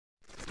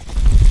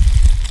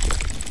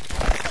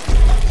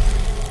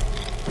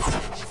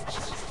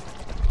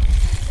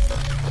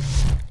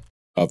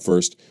Up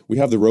first, we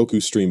have the Roku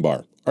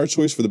Streambar, our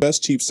choice for the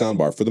best cheap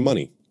soundbar for the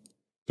money.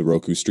 The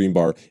Roku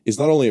Streambar is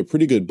not only a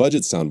pretty good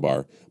budget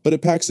soundbar, but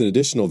it packs an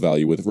additional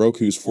value with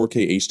Roku's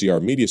 4K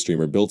HDR media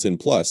streamer built in.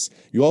 Plus,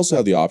 you also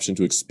have the option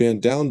to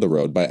expand down the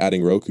road by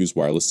adding Roku's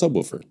wireless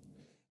subwoofer.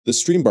 The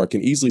Streambar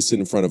can easily sit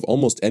in front of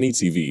almost any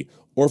TV,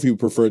 or if you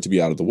prefer it to be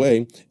out of the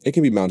way, it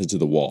can be mounted to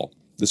the wall.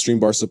 The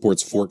Streambar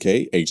supports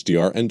 4K,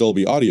 HDR, and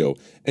Dolby Audio,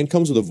 and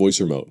comes with a voice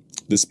remote.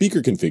 The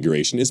speaker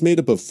configuration is made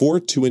up of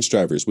 4 2-inch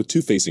drivers with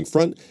 2 facing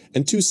front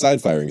and 2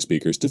 side-firing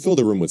speakers to fill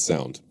the room with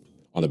sound.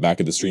 On the back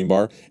of the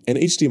Streambar, an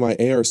HDMI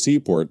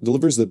ARC port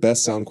delivers the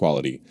best sound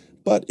quality,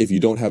 but if you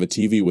don't have a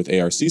TV with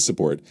ARC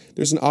support,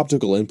 there's an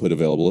optical input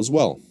available as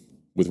well.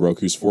 With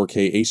Roku's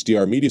 4K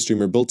HDR media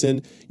streamer built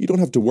in, you don't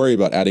have to worry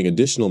about adding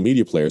additional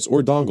media players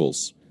or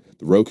dongles.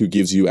 The Roku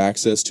gives you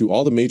access to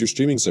all the major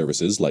streaming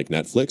services like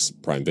Netflix,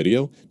 Prime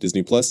Video,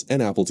 Disney+,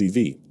 and Apple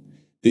TV.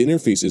 The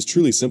interface is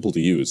truly simple to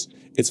use.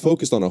 It's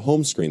focused on a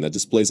home screen that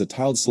displays a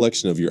tiled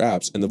selection of your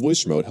apps, and the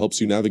voice remote helps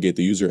you navigate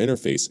the user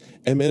interface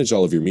and manage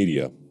all of your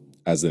media.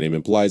 As the name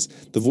implies,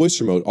 the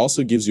voice remote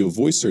also gives you a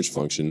voice search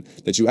function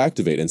that you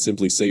activate and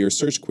simply say your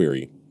search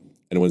query.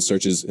 And when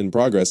search is in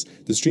progress,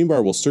 the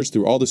Streambar will search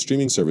through all the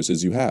streaming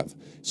services you have,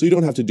 so you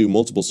don't have to do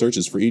multiple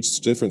searches for each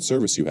different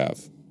service you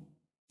have.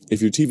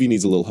 If your TV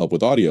needs a little help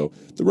with audio,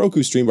 the Roku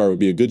Streambar would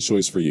be a good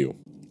choice for you.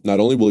 Not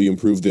only will you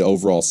improve the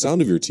overall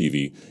sound of your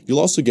TV,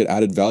 you'll also get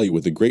added value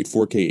with a great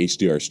 4K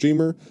HDR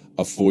streamer,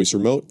 a voice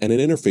remote, and an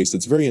interface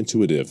that's very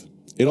intuitive.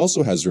 It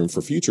also has room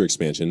for future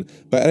expansion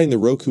by adding the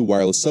Roku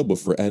wireless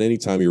subwoofer at any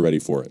time you're ready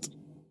for it.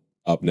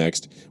 Up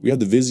next, we have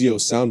the VIZIO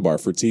Sound Bar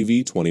for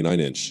TV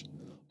 29-inch.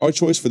 Our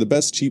choice for the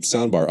best cheap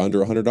soundbar under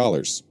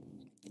 $100.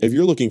 If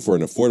you're looking for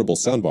an affordable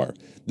soundbar,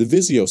 the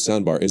VIZIO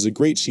Soundbar is a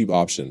great cheap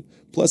option.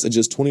 Plus, at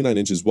just 29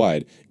 inches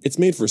wide, it's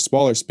made for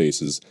smaller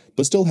spaces,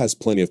 but still has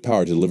plenty of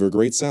power to deliver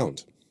great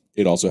sound.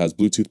 It also has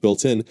Bluetooth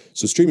built in,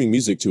 so streaming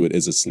music to it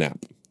is a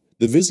snap.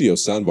 The VIZIO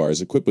Soundbar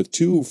is equipped with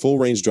 2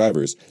 full-range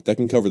drivers that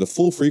can cover the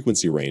full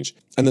frequency range,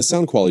 and the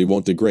sound quality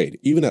won't degrade,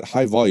 even at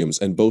high volumes,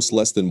 and boasts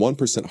less than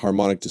 1%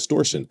 harmonic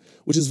distortion,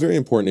 which is very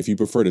important if you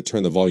prefer to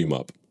turn the volume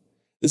up.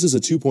 This is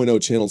a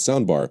 2.0 channel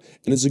soundbar,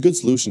 and is a good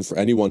solution for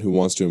anyone who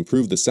wants to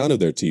improve the sound of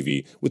their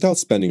TV without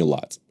spending a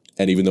lot.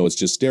 And even though it's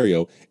just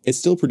stereo, it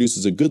still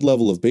produces a good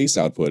level of bass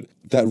output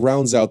that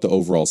rounds out the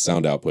overall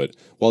sound output,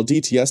 while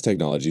DTS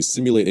technologies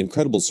simulate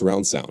incredible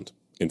surround sound.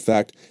 In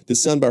fact,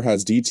 this soundbar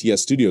has DTS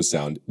Studio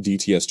Sound,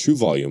 DTS True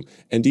Volume,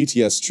 and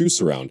DTS True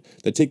Surround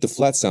that take the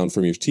flat sound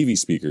from your TV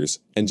speakers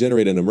and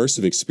generate an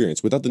immersive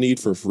experience without the need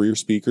for rear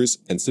speakers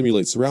and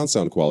simulate surround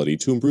sound quality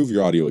to improve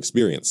your audio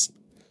experience.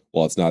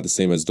 While it's not the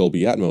same as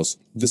Dolby Atmos,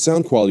 the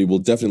sound quality will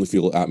definitely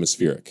feel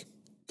atmospheric.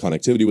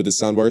 Connectivity with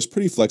this soundbar is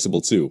pretty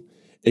flexible too.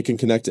 It can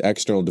connect to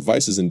external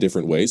devices in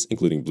different ways,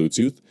 including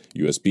Bluetooth,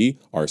 USB,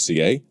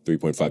 RCA,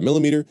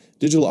 3.5mm,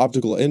 digital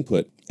optical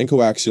input, and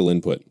coaxial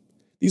input.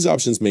 These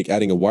options make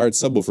adding a wired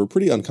subwoofer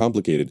pretty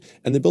uncomplicated,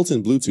 and the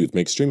built-in Bluetooth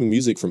makes streaming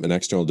music from an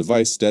external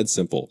device dead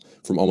simple,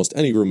 from almost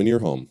any room in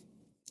your home.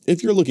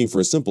 If you're looking for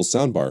a simple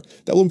soundbar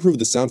that will improve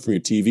the sound from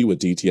your TV with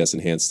DTS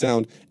enhanced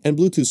sound and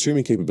Bluetooth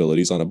streaming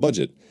capabilities on a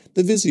budget,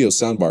 the VIZIO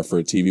Soundbar for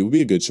a TV would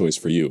be a good choice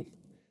for you.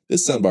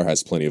 This soundbar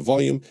has plenty of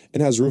volume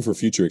and has room for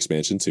future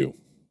expansion too.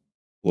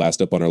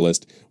 Last up on our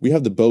list, we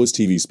have the Bose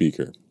TV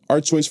Speaker,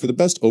 our choice for the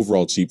best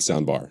overall cheap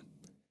soundbar.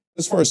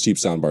 As far as cheap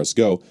soundbars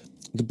go,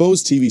 the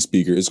Bose TV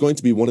Speaker is going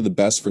to be one of the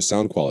best for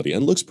sound quality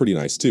and looks pretty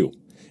nice too.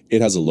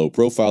 It has a low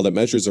profile that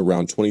measures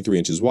around 23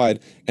 inches wide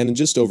and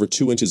just over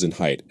 2 inches in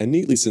height and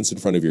neatly sits in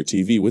front of your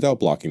TV without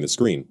blocking the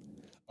screen.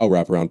 A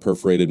wraparound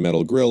perforated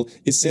metal grille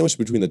is sandwiched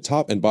between the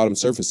top and bottom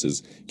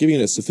surfaces, giving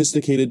it a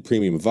sophisticated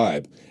premium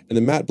vibe, and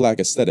the matte black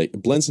aesthetic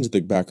blends into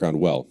the background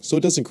well, so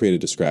it doesn't create a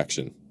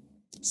distraction.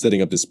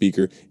 Setting up the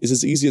speaker is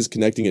as easy as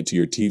connecting it to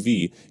your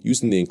TV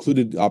using the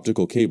included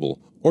optical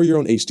cable or your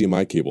own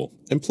HDMI cable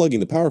and plugging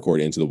the power cord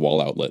into the wall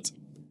outlet.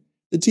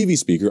 The TV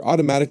speaker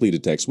automatically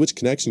detects which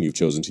connection you've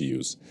chosen to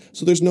use,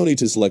 so there's no need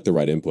to select the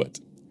right input.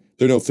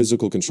 There are no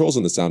physical controls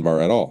on the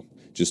soundbar at all,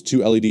 just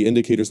 2 LED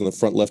indicators on the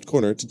front left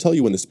corner to tell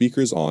you when the speaker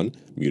is on,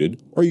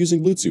 muted, or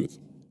using Bluetooth.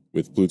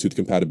 With Bluetooth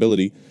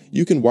compatibility,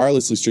 you can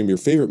wirelessly stream your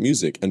favorite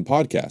music and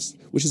podcasts,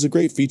 which is a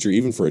great feature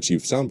even for a cheap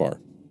soundbar.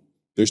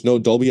 There's no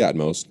Dolby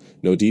Atmos,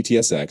 no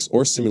DTS:X,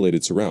 or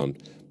simulated surround,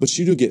 but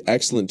you do get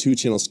excellent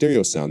 2-channel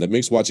stereo sound that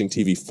makes watching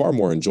TV far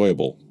more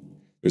enjoyable.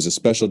 There's a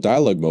special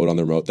dialogue mode on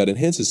the remote that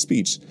enhances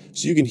speech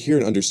so you can hear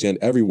and understand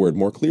every word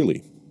more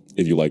clearly.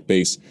 If you like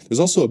bass, there's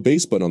also a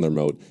bass button on the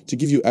remote to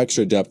give you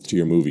extra depth to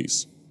your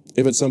movies.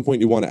 If at some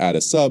point you want to add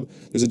a sub,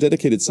 there's a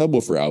dedicated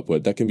subwoofer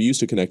output that can be used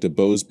to connect a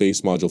Bose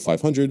Bass Module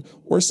 500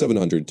 or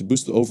 700 to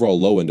boost the overall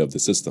low end of the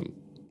system.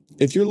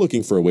 If you're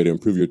looking for a way to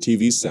improve your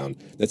TV's sound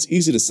that's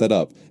easy to set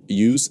up,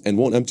 use, and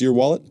won't empty your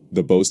wallet,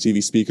 the Bose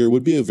TV Speaker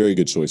would be a very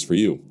good choice for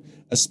you,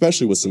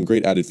 especially with some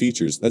great added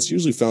features that's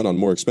usually found on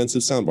more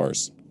expensive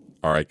soundbars.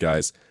 Alright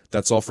guys,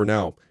 that's all for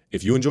now.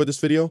 If you enjoyed this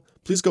video,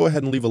 please go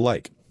ahead and leave a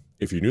like.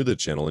 If you're new to the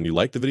channel and you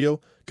like the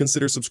video,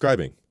 consider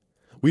subscribing.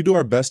 We do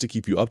our best to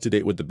keep you up to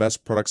date with the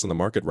best products on the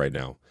market right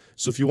now,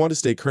 so if you want to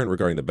stay current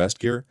regarding the best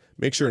gear,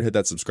 make sure and hit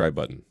that subscribe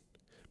button.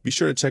 Be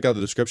sure to check out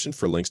the description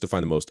for links to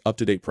find the most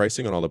up-to-date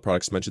pricing on all the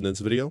products mentioned in this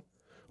video.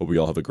 Hope we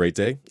all have a great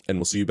day, and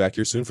we'll see you back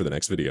here soon for the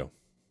next video.